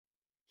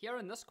Here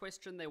in this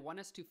question, they want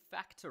us to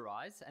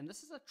factorize, and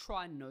this is a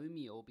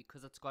trinomial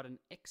because it's got an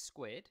x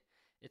squared,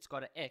 it's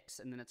got an x,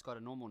 and then it's got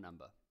a normal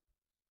number.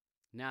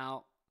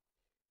 Now,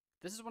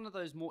 this is one of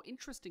those more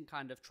interesting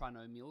kind of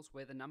trinomials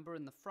where the number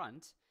in the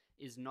front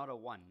is not a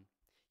 1.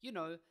 You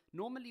know,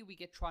 normally we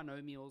get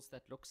trinomials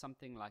that look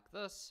something like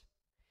this,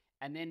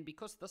 and then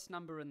because this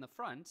number in the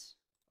front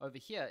over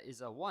here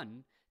is a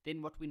 1,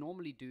 then what we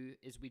normally do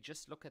is we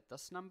just look at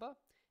this number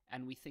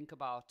and we think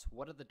about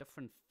what are the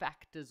different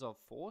factors of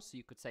 4. So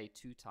you could say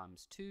 2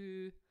 times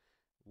 2,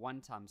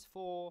 1 times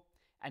 4,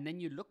 and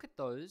then you look at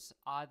those,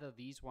 either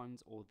these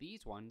ones or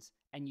these ones,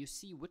 and you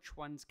see which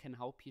ones can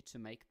help you to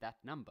make that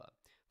number.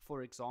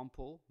 For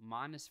example,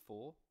 minus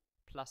 4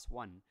 plus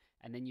 1,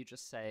 and then you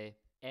just say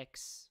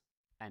x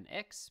and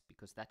x,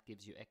 because that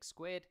gives you x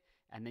squared,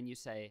 and then you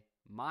say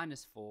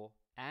minus 4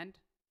 and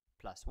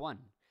plus 1,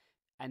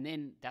 and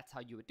then that's how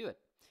you would do it.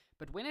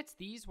 But when it's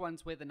these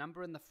ones where the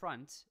number in the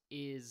front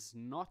is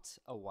not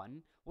a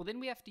 1, well, then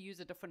we have to use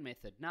a different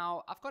method.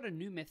 Now, I've got a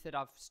new method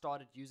I've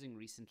started using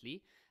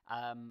recently.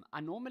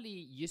 I normally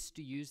used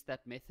to use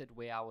that method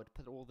where I would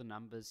put all the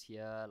numbers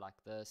here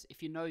like this.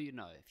 If you know, you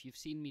know. If you've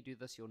seen me do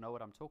this, you'll know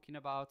what I'm talking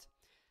about.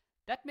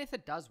 That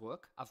method does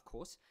work, of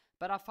course,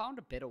 but I found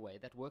a better way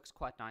that works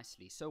quite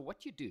nicely. So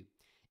what you do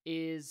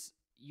is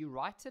you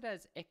write it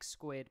as x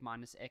squared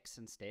minus x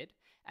instead,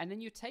 and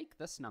then you take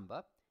this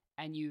number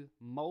and you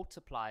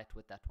multiply it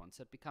with that one,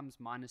 so it becomes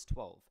minus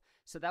 12.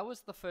 So that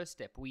was the first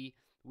step. We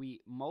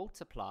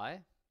multiply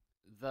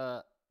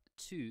the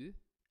 2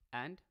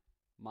 and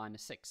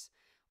minus 6.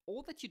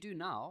 All that you do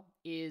now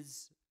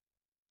is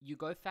you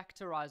go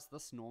factorize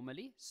this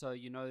normally, so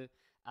you know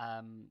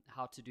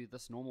how to do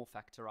this normal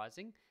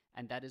factorizing,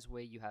 and that is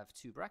where you have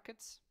 2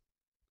 brackets,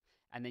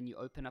 and then you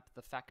open up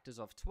the factors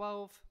of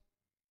 12,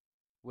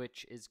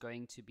 which is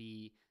going to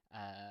be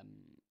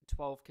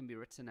 12 can be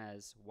written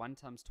as 1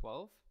 times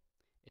 12.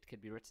 It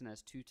could be written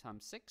as 2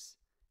 times 6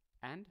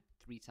 and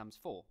 3 times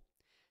 4.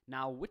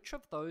 Now, which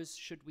of those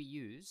should we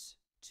use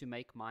to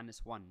make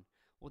minus 1?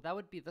 Well, that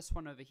would be this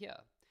one over here,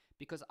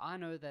 because I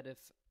know that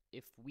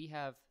if we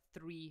have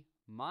 3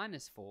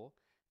 minus 4,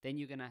 then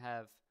you're going to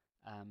have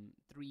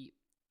 3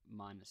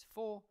 minus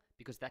 4,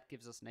 because that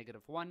gives us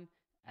negative 1,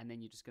 and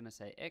then you're just going to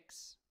say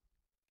x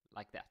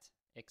like that,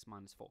 x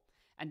minus 4.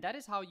 And that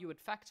is how you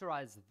would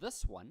factorize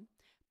this one.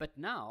 But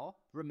now,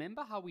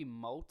 remember how we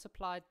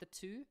multiplied the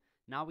 2?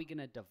 Now we're going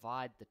to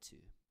divide the 2.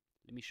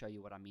 Let me show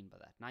you what I mean by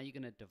that. Now you're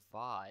going to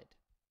divide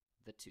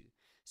the 2.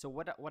 So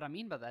what I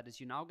mean by that is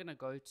you're now going to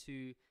go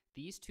to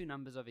these 2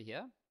 numbers over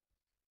here,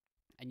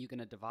 and you're going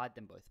to divide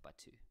them both by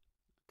 2.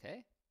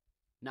 Okay?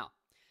 Now,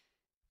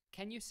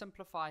 can you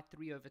simplify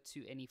 3 over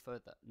 2 any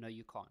further? No,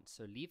 you can't.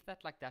 So leave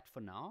that like that for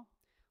now.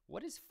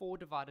 What is 4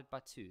 divided by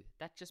 2?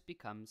 That just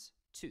becomes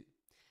 2.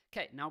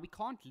 Okay, now we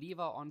can't leave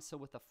our answer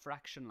with a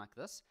fraction like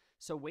this.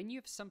 So when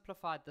you've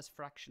simplified this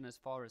fraction as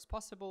far as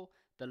possible,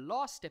 the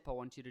last step I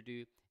want you to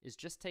do is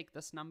just take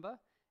this number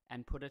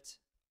and put it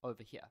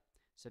over here.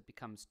 So it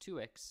becomes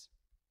 2x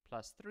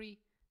plus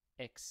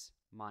 3x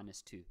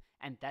minus 2.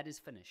 And that is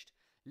finished.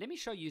 Let me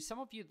show you, some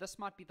of you, this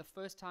might be the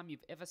first time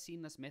you've ever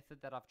seen this method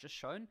that I've just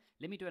shown.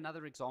 Let me do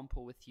another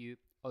example with you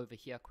over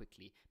here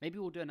quickly. Maybe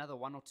we'll do another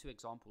 1 or 2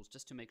 examples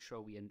just to make sure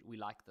we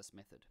like this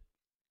method.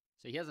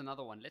 So here's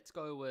another one. Let's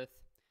go with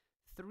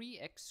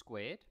 3x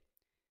squared,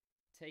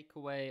 take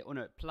away, oh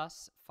no,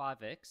 plus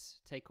 5x,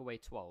 take away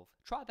 12.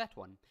 Try that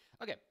one.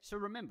 Okay, so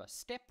remember,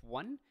 step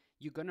 1,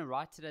 you're going to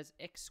write it as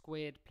x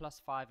squared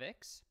plus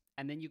 5x,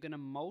 and then you're going to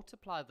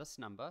multiply this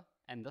number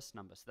and this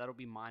number, so that'll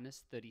be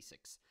minus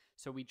 36.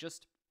 So we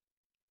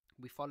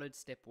followed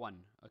step 1,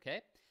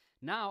 okay?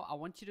 Now, I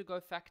want you to go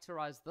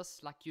factorize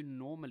this like you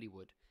normally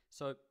would.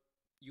 So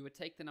you would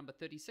take the number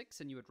 36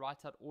 and you would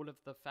write out all of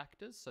the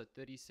factors, so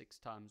 36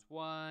 times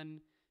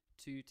 1,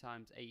 2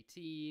 times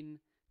 18,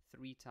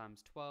 3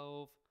 times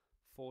 12,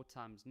 4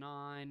 times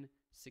 9,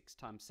 6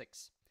 times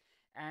 6.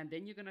 And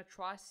then you're going to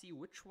try see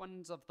which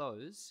ones of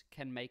those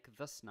can make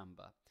this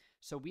number.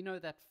 So we know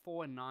that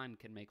 4 and 9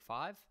 can make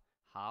 5.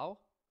 How?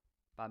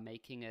 By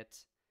making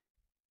it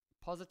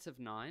positive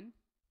 9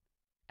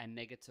 and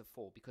negative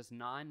 4, because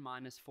 9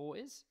 minus 4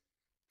 is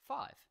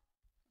 5.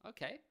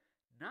 Okay,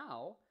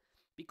 now,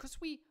 because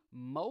we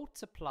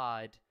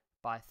multiplied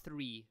by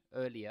 3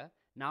 earlier,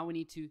 now we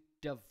need to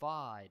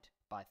divide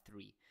by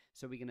 3.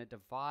 So we're going to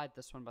divide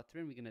this one by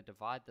 3, and we're going to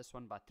divide this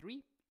one by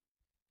 3.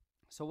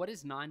 So what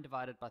is 9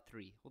 divided by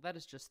 3? Well, that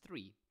is just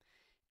 3.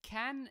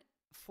 Can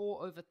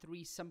 4 over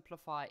 3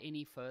 simplify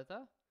any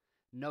further?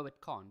 No, it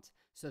can't.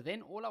 So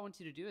then all I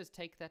want you to do is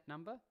take that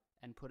number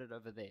and put it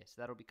over there. So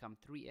that'll become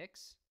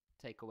 3x,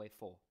 take away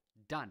 4.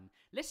 Done.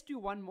 Let's do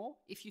one more.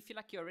 If you feel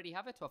like you already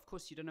have it, of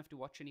course you don't have to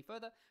watch any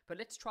further, but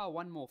let's try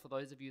one more for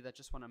those of you that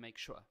just want to make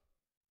sure.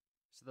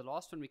 So the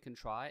last one we can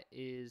try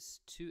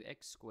is 2x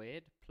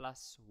squared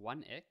plus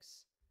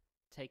 1x,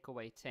 take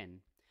away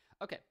 10.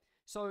 Okay,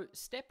 so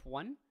step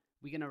 1,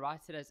 we're going to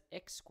write it as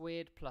x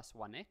squared plus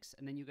 1x,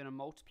 and then you're going to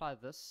multiply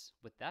this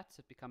with that, so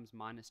it becomes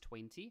minus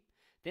 20.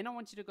 Then I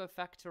want you to go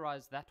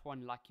factorize that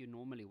one like you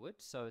normally would.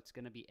 So it's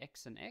going to be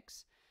x and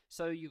x.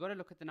 So you got to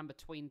look at the number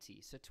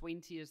 20. So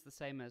 20 is the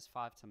same as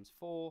 5 times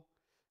 4,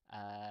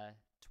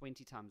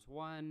 20 times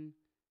 1,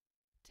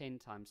 10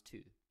 times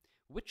 2.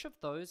 Which of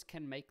those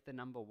can make the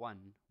number 1?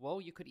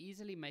 Well, you could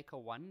easily make a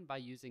 1 by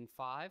using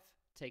 5,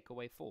 take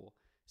away 4.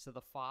 So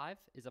the 5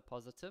 is a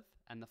positive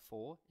and the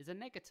 4 is a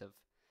negative.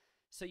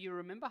 So you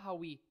remember how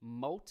we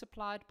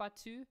multiplied by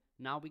 2?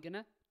 Now we're going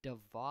to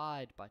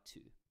divide by 2.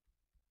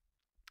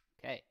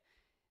 Okay,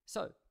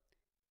 so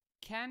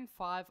can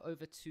 5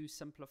 over 2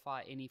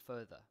 simplify any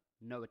further?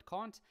 No, it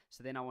can't.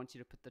 So then I want you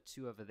to put the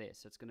 2 over there.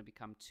 So it's going to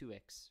become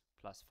 2x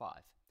plus 5.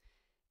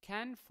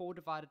 Can 4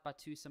 divided by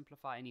 2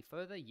 simplify any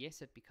further?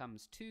 Yes, it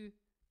becomes 2.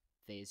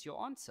 There's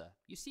your answer.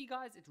 You see,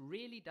 guys, it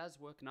really does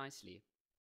work nicely.